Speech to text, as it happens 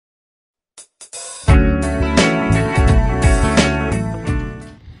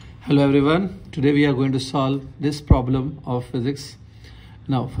Hello everyone, today we are going to solve this problem of physics.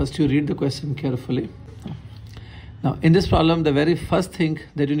 Now first you read the question carefully. Now in this problem the very first thing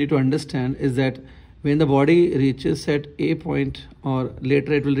that you need to understand is that when the body reaches at A point, or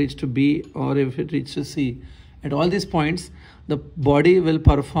later it will reach to B, or if it reaches to C, at all these points the body will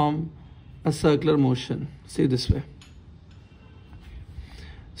perform a circular motion. See this way.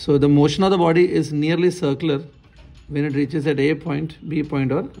 So the motion of the body is nearly circular when it reaches at A point, B point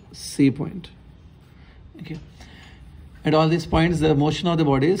or C point. Okay. At all these points the motion of the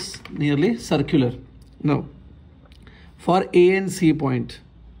body is nearly circular. Now for A and C point,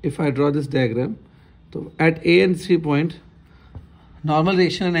 if I draw this diagram, so at A and C point normal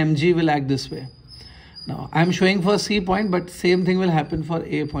reaction in mg will act this way. Now I am showing for C point, but same thing will happen for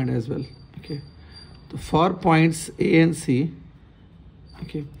A point as well. Okay. So for points A and C,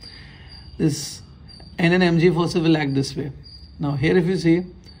 okay, this N and mg forces will act this way. Now here if you see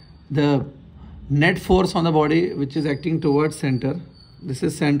the net force on the body which is acting towards center, this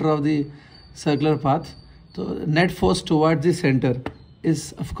is center of the circular path. So net force towards the center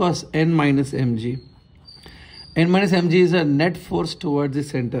is of course N minus mg. N minus mg is a net force towards the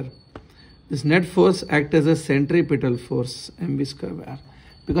center. This net force acts as a centripetal force, mv square by r.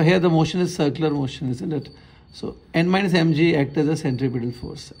 Because here the motion is circular motion, isn't it? So N minus mg acts as a centripetal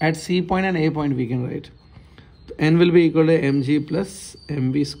force. At C point and A point we can write N will be equal to mg plus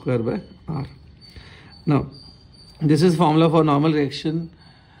mv square by r. Now this is formula for normal reaction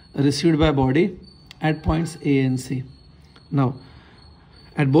received by body at points A and C. Now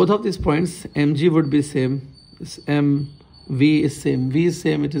at both of these points mg would be same, this mv is same, v is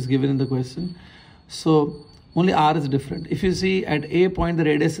same, it is given in the question. So only r is different. If you see at A point the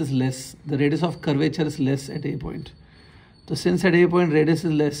radius is less, the radius of curvature is less at A point. So since at A point radius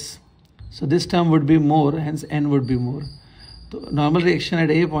is less, so this term would be more, hence n would be more. So normal reaction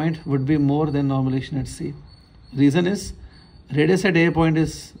at A point would be more than normal reaction at C. Reason is radius at A point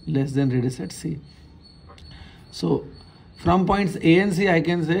is less than radius at C. So from points A and C I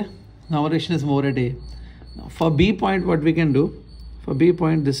can say normal reaction is more at A. Now for B point what we can do, for B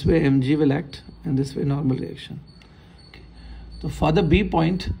point this way mg will act and this way normal reaction. Okay. So for the B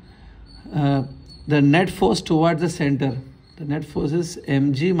point the net force towards the center, the net force is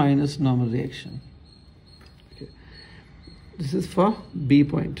mg minus normal reaction. Okay. This is for B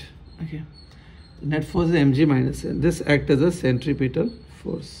point. Okay. The net force is mg minus, and this acts as a centripetal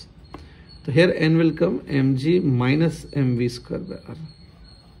force. So here n will come mg minus mv square by r,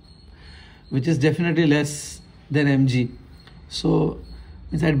 which is definitely less than mg. So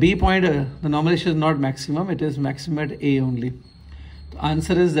means at B point the normal reaction is not maximum, it is maximum at A only. The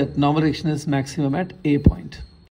answer is that normal reaction is maximum at A point.